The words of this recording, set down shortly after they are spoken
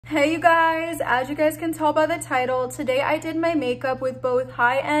Hey you guys, as you guys can tell by the title, today I did my makeup with both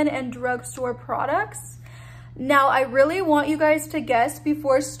high-end and drugstore products. Now I really want you guys to guess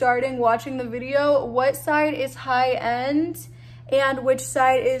before starting watching the video what side is high-end and which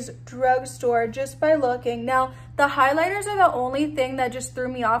side is drugstore just by looking. Now the highlighters are the only thing that just threw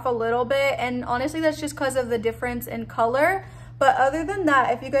me off a little bit, and honestly that's just because of the difference in color. But other than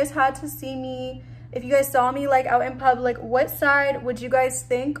that, if you guys had to see me, if you guys saw me like out in public, what side would you guys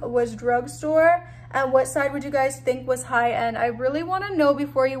think was drugstore and what side would you guys think was high-end? I really want to know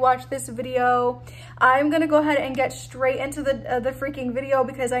before you watch this video. I'm gonna go ahead and get straight into the freaking video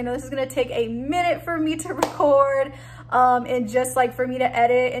because I know this is gonna take a minute for me to record and just like for me to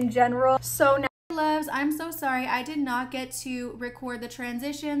edit in general. So now, loves, I'm so sorry I did not get to record the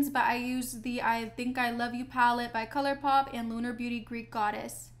transitions, but I used the I Think I Love You palette by ColourPop and Lunar Beauty Greek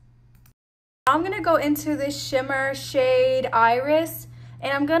Goddess. I'm gonna go into this shimmer shade Iris,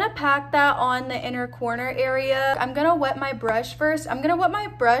 and I'm gonna pack that on the inner corner area. I'm gonna wet my brush first. I'm gonna wet my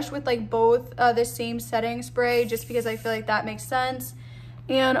brush with like both the same setting spray just because I feel like that makes sense.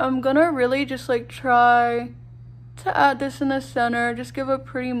 And I'm gonna really just like try to add this in the center, just give a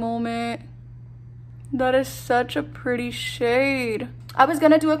pretty moment. That is such a pretty shade. I was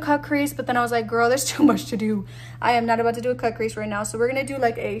gonna do a cut crease, but then I was like, girl, there's too much to do. I am not about to do a cut crease right now. So we're gonna do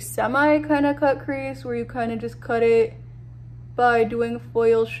like a semi kind of cut crease where you kind of just cut it by doing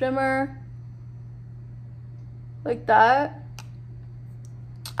foil shimmer like that.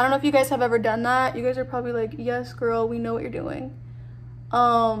 I don't know if you guys have ever done that. You guys are probably like, yes girl, we know what you're doing.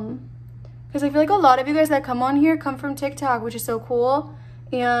 Because I feel like a lot of you guys that come on here come from TikTok, which is so cool.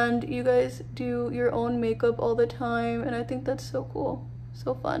 And you guys do your own makeup all the time, and I think that's so cool,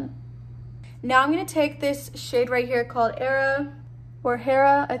 so fun. Now I'm gonna take this shade right here called Era or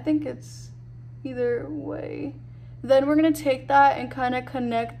Hera, I think it's either way. Then we're gonna take that and kind of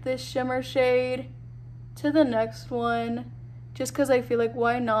connect this shimmer shade to the next one, just because I feel like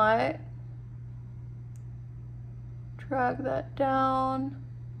why not? Drag that down.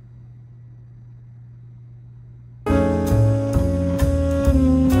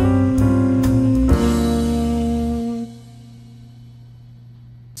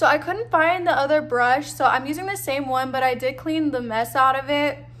 So I couldn't find the other brush, so I'm using the same one, but I did clean the mess out of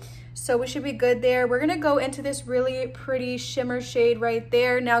it. So we should be good there. We're gonna go into this really pretty shimmer shade right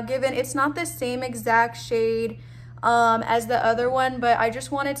there. Now given it's not the same exact shade as the other one, but I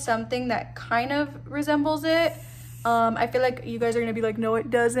just wanted something that kind of resembles it. I feel like you guys are gonna be like, no it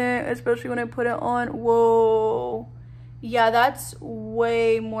doesn't, especially when I put it on. Whoa. Yeah, that's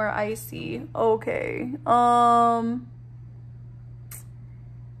way more icy. Okay.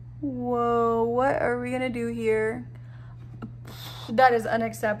 Whoa, what are we gonna do here? That is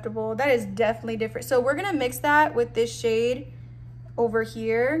unacceptable. That is definitely different. So we're gonna mix that with this shade over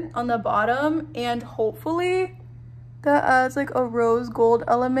here on the bottom, and hopefully that adds like a rose gold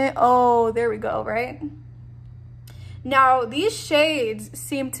element. Oh, there we go, right? Now these shades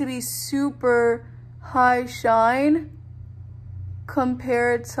seem to be super high shine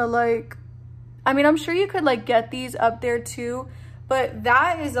compared to like, I mean, I'm sure you could like get these up there too, but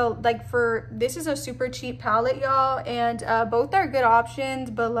that is a like this is a super cheap palette, y'all, and both are good options,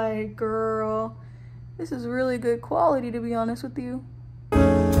 but like girl, this is really good quality, to be honest with you. Now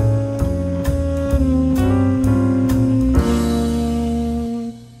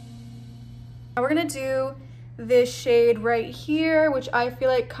we're gonna do this shade right here, which I feel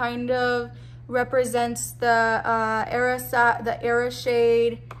like kind of represents the Era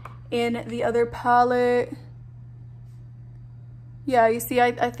shade in the other palette. Yeah, you see,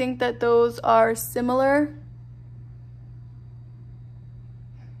 I think that those are similar.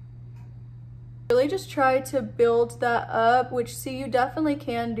 Really just try to build that up, which see you definitely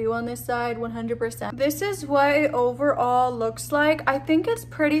can do on this side 100%. This is what it overall looks like. I think it's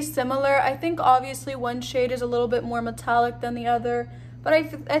pretty similar. I think obviously one shade is a little bit more metallic than the other, but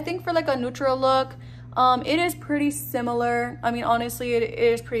I think for like a neutral look, it is pretty similar. I mean, honestly, it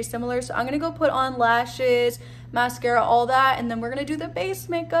is pretty similar. So I'm gonna go put on lashes, mascara, all that, and then we're gonna do the base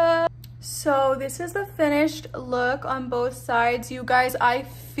makeup. So this is the finished look on both sides, you guys. I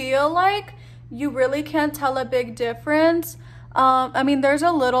feel like you really can't tell a big difference. I mean, there's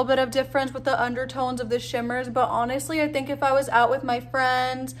a little bit of difference with the undertones of the shimmers, but honestly, I think if I was out with my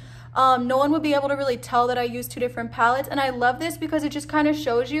friends, no one would be able to really tell that I used two different palettes. And I love this because it just kind of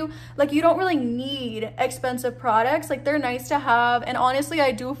shows you like you don't really need expensive products. Like they're nice to have, and honestly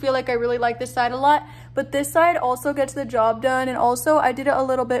I do feel like I really like this side a lot, but this side also gets the job done. And also I did it a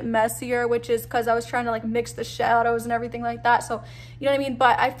little bit messier, which is because I was trying to like mix the shadows and everything like that. So you know what I mean?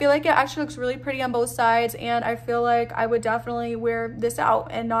 But I feel like it actually looks really pretty on both sides, and I feel like I would definitely wear this out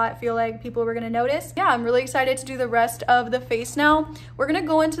and not feel like people were gonna notice. Yeah, I'm really excited to do the rest of the face now. We're gonna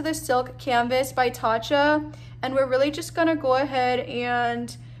go into the Silk Canvas by Tatcha, and we're really just gonna go ahead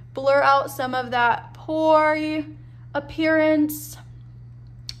and blur out some of that pore appearance.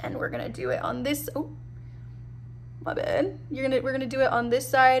 And we're gonna do it on this, oh, my bad. We're gonna do it on this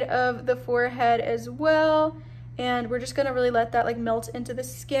side of the forehead as well. And we're just gonna really let that like melt into the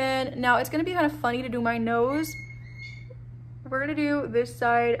skin. Now it's gonna be kind of funny to do my nose. We're gonna do this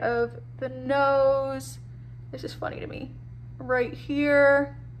side of the nose. This is funny to me. Right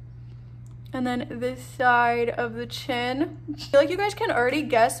here. And then this side of the chin. I feel like you guys can already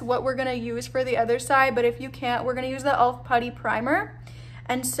guess what we're gonna use for the other side, but if you can't, we're gonna use the e.l.f. Putty Primer.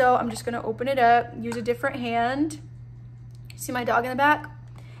 And so I'm just gonna open it up, use a different hand. See my dog in the back?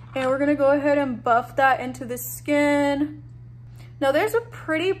 And we're gonna go ahead and buff that into the skin. Now there's a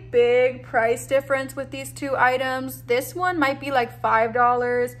pretty big price difference with these two items. This one might be like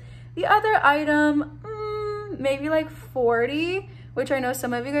 $5. The other item, maybe like $40, which I know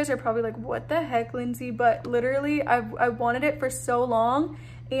some of you guys are probably like, what the heck, Lindsay? But literally, I wanted it for so long.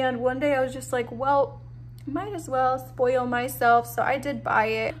 And one day I was just like, well, might as well spoil myself. So I did buy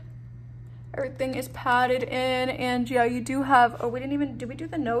it. Everything is patted in, and yeah, you do have, oh, did we do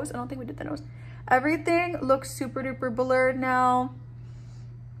the nose? I don't think we did the nose. Everything looks super duper blurred now,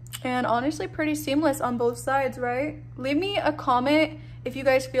 and honestly pretty seamless on both sides, right? Leave me a comment if you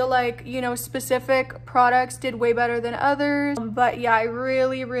guys feel like, you know, specific products did way better than others. But yeah, I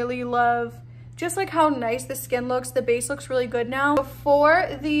really love just like how nice the skin looks. The base looks really good now. For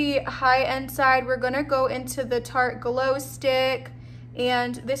the high-end side, we're gonna go into the Tarte Glow Stick.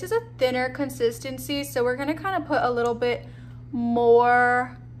 And this is a thinner consistency, so we're gonna kind of put a little bit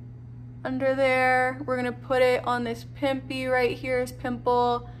more under there. We're gonna put it on this pimpy right here, this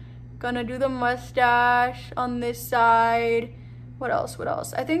pimple. Gonna do the mustache on this side. What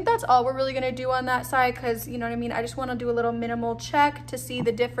else? I think that's all we're really gonna do on that side, because you know what I mean, I just want to do a little minimal check to see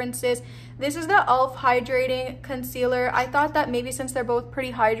the differences. This is the e.l.f. Hydrating Concealer. I thought that maybe since they're both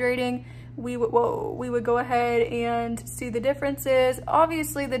pretty hydrating, we would go ahead and see the differences.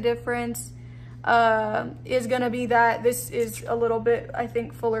 Obviously the difference is gonna be that this is a little bit, I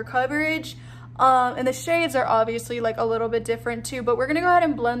think, fuller coverage, and the shades are obviously like a little bit different too, but we're gonna go ahead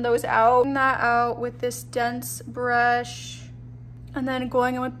and blend those out. Blend that out with this dense brush, and then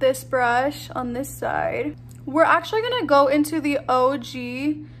going in with this brush on this side. We're actually gonna go into the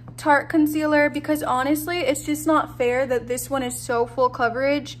OG Tarte concealer, because honestly it's just not fair that this one is so full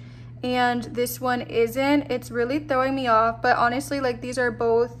coverage and this one isn't. It's really throwing me off. But honestly, like, these are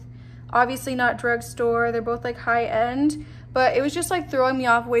both obviously not drugstore, they're both like high-end, but it was just like throwing me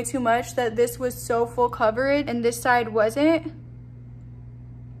off way too much that this was so full coverage and this side wasn't.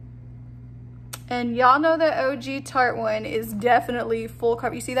 And y'all know the OG Tarte one is definitely full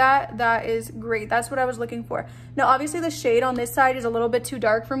coverage. You see that? That is great. That's what I was looking for. Now obviously the shade on this side is a little bit too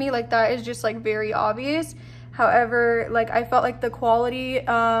dark for me, like that is just like very obvious. However, like, I felt like the quality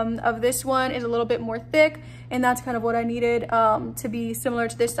of this one is a little bit more thick, and that's kind of what I needed to be similar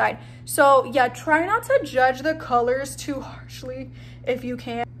to this side. So yeah, try not to judge the colors too harshly if you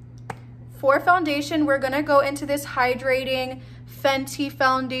can. For foundation, we're gonna go into this hydrating Fenty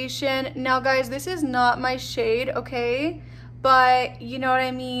foundation. Now guys, this is not my shade, okay? But you know what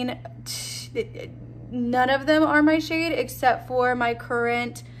I mean? None of them are my shade except for my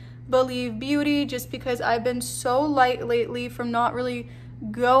current Believe Beauty, just because I've been so light lately from not really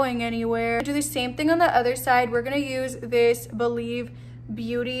going anywhere. Do the same thing on the other side. We're gonna use this Believe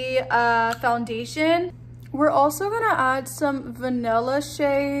Beauty foundation. We're also gonna add some vanilla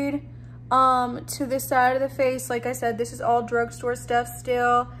shade to this side of the face. Like I said, this is all drugstore stuff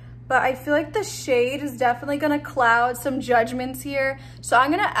still, but I feel like the shade is definitely gonna cloud some judgments here, so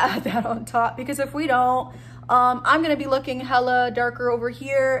I'm gonna add that on top, because if we don't, I'm gonna be looking hella darker over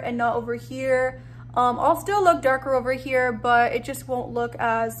here and not over here. I'll still look darker over here, but it just won't look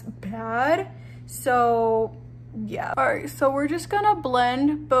as bad. So yeah. All right, so we're just gonna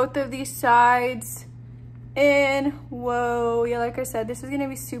blend both of these sides in. Whoa, yeah, like I said, this is gonna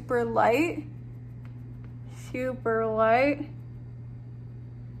be super light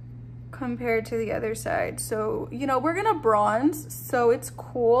compared to the other side. So, you know, we're gonna bronze, so it's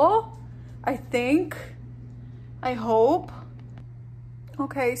cool, I think. I hope.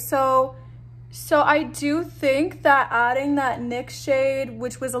 Okay, so So I do think that adding that NYX shade,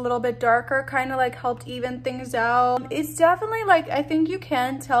 which was a little bit darker, kind of like helped even things out. It's definitely like, I think you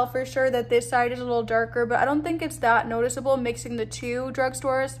can tell for sure that this side is a little darker, but I don't think it's that noticeable mixing the two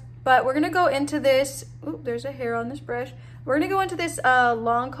drugstores. But we're gonna go into this, ooh, there's a hair on this brush. We're gonna go into this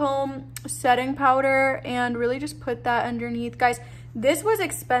Lancome setting powder and really just put that underneath. Guys, this was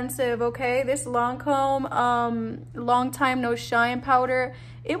expensive, okay? This Lancome Long Time No Shine powder,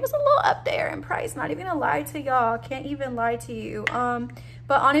 it was a little up there in price, not even gonna lie to y'all, can't even lie to you.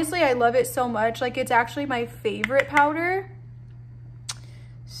 But honestly, I love it so much. Like, it's actually my favorite powder.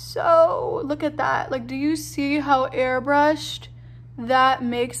 So look at that. Like, do you see how airbrushed that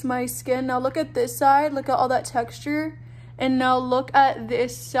makes my skin? Now look at this side, look at all that texture. And now look at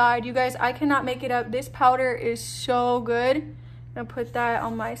this side. You guys, I cannot make it up. This powder is so good. I'm gonna put that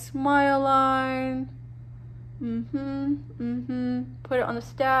on my smile line. Put it on the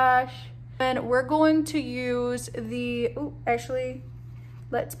stash. And we're going to use the, ooh, actually,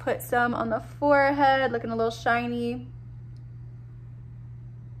 let's put some on the forehead, looking a little shiny.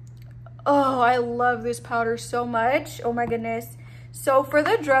 Oh, I love this powder so much. Oh my goodness. So for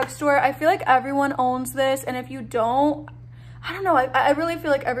the drugstore, I feel like everyone owns this. And if you don't, I don't know, I really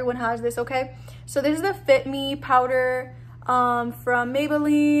feel like everyone has this, okay? So this is the Fit Me powder from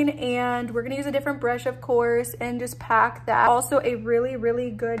Maybelline, and we're gonna use a different brush, of course, and just pack that. Also a really,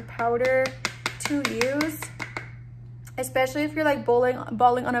 really good powder to use, especially if you're like balling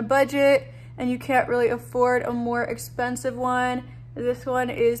on a budget and you can't really afford a more expensive one. This one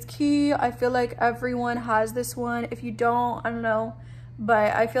is key. I feel like everyone has this one. If you don't, I don't know,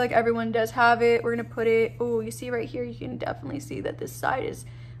 but I feel like everyone does have it. We're gonna put it, oh, you see right here, you can definitely see that this side is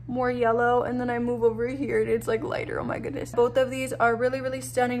more yellow, and then I move over here and it's like lighter. Oh my goodness. Both of these are really, really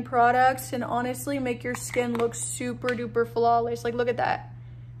stunning products and honestly make your skin look super duper flawless. Like, look at that.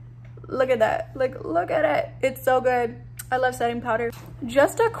 Look at that. Like, look at it. It's so good. I love setting powder.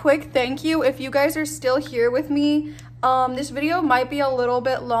 Just a quick thank you if you guys are still here with me. This video might be a little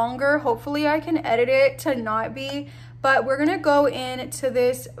bit longer. Hopefully I can edit it to not be, but we're gonna go into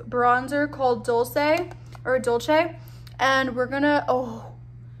this bronzer called Dolce, and we're gonna, oh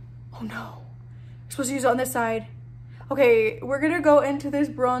no, I'm supposed to use it on this side. Okay, we're gonna go into this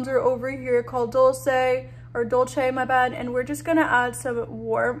bronzer over here called Dolce, my bad, and we're just gonna add some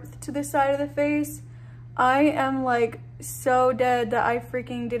warmth to this side of the face. I am like so dead that I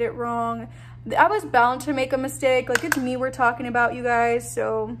freaking did it wrong. I was bound to make a mistake. Like, it's me we're talking about, you guys.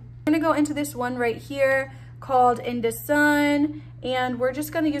 So I'm gonna go into this one right here called In the Sun, and we're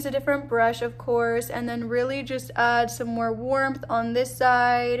just gonna use a different brush, of course, and then really just add some more warmth on this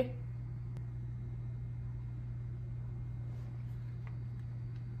side.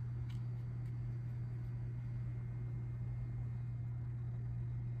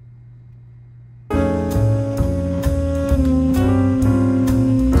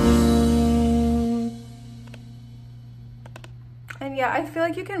 And yeah, I feel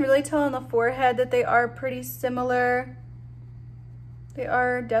like you can really tell on the forehead that they are pretty similar. They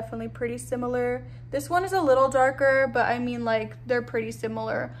are definitely pretty similar. This one is a little darker, but I mean, like, they're pretty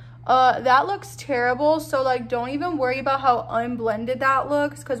similar. That looks terrible, so like, don't even worry about how unblended that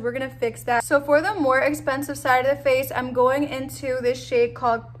looks, because we're gonna fix that. So for the more expensive side of the face, I'm going into this shade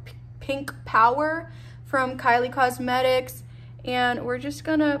called Pink Power from Kylie Cosmetics, and we're just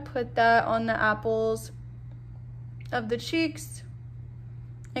gonna put that on the apples of the cheeks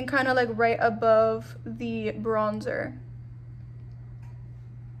and kind of like right above the bronzer.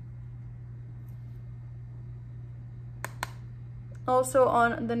 Also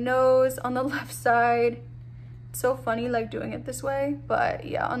on the nose, on the left side. It's so funny like doing it this way, but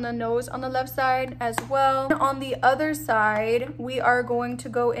yeah, on the nose on the left side as well. And on the other side, we are going to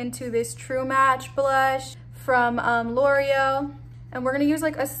go into this True Match blush from L'Oreal, and we're gonna use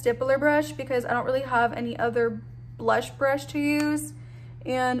like a stippler brush because I don't really have any other blush brush to use.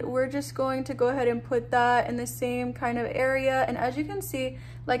 And we're just going to go ahead and put that in the same kind of area. And as you can see,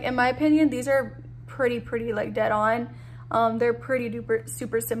 like, in my opinion, these are pretty like dead on. They're pretty duper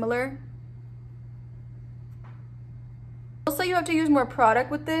super similar. Also, you have to use more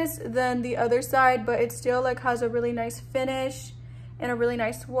product with this than the other side, but it still like has a really nice finish and a really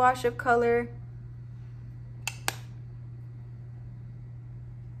nice wash of color.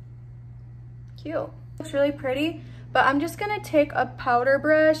 Cute. Looks really pretty. But I'm just gonna take a powder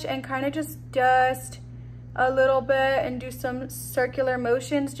brush and kind of just dust a little bit and do some circular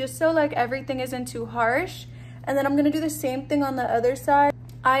motions just so like everything isn't too harsh. And then I'm gonna do the same thing on the other side.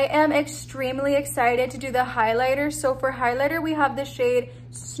 I am extremely excited to do the highlighter. So for highlighter, we have the shade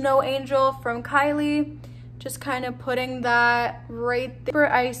Snow Angel from Kylie. Just kind of putting that right there. Super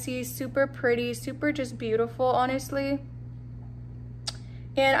icy, super pretty, super just beautiful, honestly.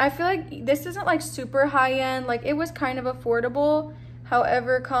 And I feel like this isn't like super high end, like it was kind of affordable.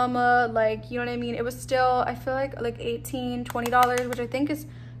 However, like, you know what I mean? It was still, I feel like $18, $20, which I think is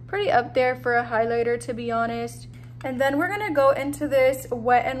pretty up there for a highlighter, to be honest. And then we're gonna go into this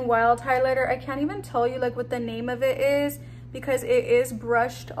Wet n Wild highlighter. I can't even tell you like what the name of it is because it is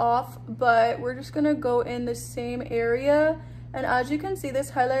brushed off, but we're just gonna go in the same area. And as you can see,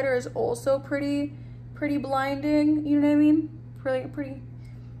 this highlighter is also pretty blinding, you know what I mean?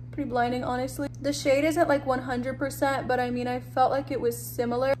 Pretty blinding, honestly. The shade isn't like 100%, but I mean, I felt like it was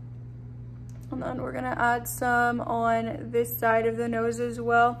similar. And then we're gonna add some on this side of the nose as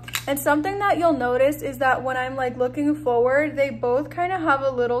well. And something that you'll notice is that when I'm like looking forward, they both kind of have a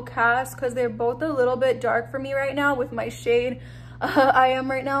little cast because they're both a little bit dark for me right now with my shade I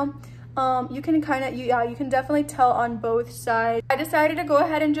am right now. You can you can definitely tell on both sides. I decided to go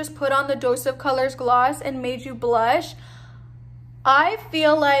ahead and just put on the Dose of Colors gloss and Made You Blush. I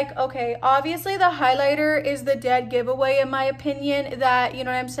feel like, okay, obviously the highlighter is the dead giveaway in my opinion, that, you know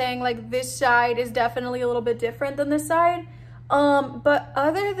what I'm saying, like this side is definitely a little bit different than this side. But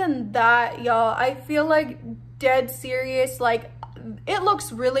other than that, y'all, I feel like dead serious, like it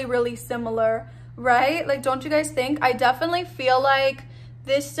looks really similar, right? Like, don't you guys think? I definitely feel like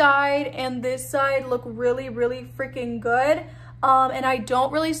this side and this side look really freaking good. And I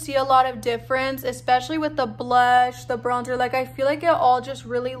don't really see a lot of difference, especially with the blush, the bronzer. Like, I feel like it all just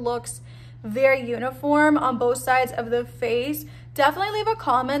really looks very uniform on both sides of the face. Definitely leave a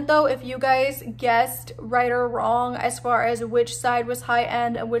comment though if you guys guessed right or wrong as far as which side was high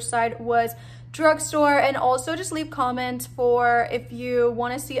end and which side was drugstore. And also just leave comments for if you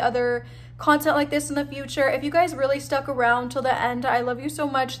want to see other content like this in the future. If you guys really stuck around till the end, I love you so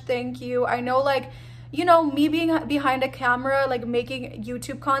much. Thank you. I know, like, you know, me being behind a camera, like making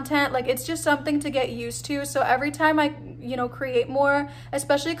YouTube content, like it's just something to get used to. So every time I, you know, create more,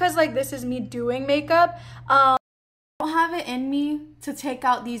 especially because like this is me doing makeup, I don't have it in me to take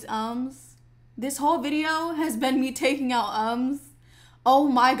out these ums. This whole video has been me taking out ums. Oh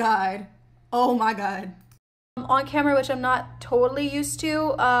my God. Oh my God. On camera, which I'm not totally used to, you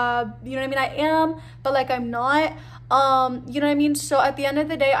know what I mean? I am, but like I'm not. You know what I mean? So at the end of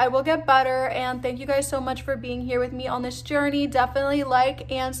the day, I will get better. And thank you guys so much for being here with me on this journey. Definitely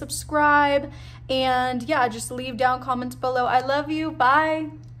like and subscribe. And yeah, just leave down comments below. I love you.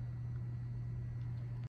 Bye.